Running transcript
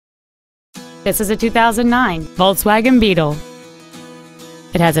This is a 2009 Volkswagen Beetle.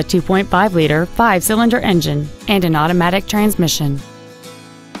 It has a 2.5-liter 5-cylinder engine and an automatic transmission.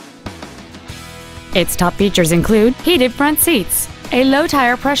 Its top features include heated front seats, a low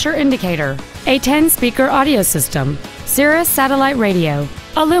tire pressure indicator, a 10-speaker audio system, Sirius satellite radio,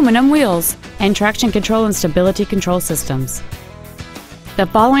 aluminum wheels, and traction control and stability control systems. The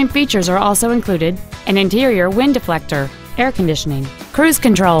following features are also included: an interior wind deflector, air conditioning, cruise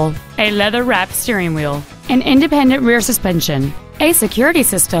control, a leather-wrapped steering wheel, an independent rear suspension, a security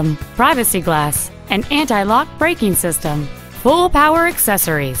system, privacy glass, an anti-lock braking system, full power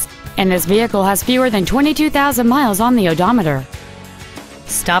accessories, and this vehicle has fewer than 22,000 miles on the odometer.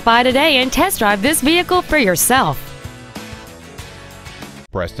 Stop by today and test drive this vehicle for yourself.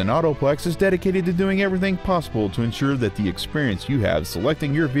 Preston Autoplex is dedicated to doing everything possible to ensure that the experience you have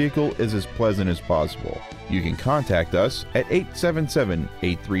selecting your vehicle is as pleasant as possible. You can contact us at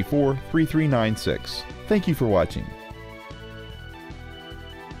 877-834-3396. Thank you for watching.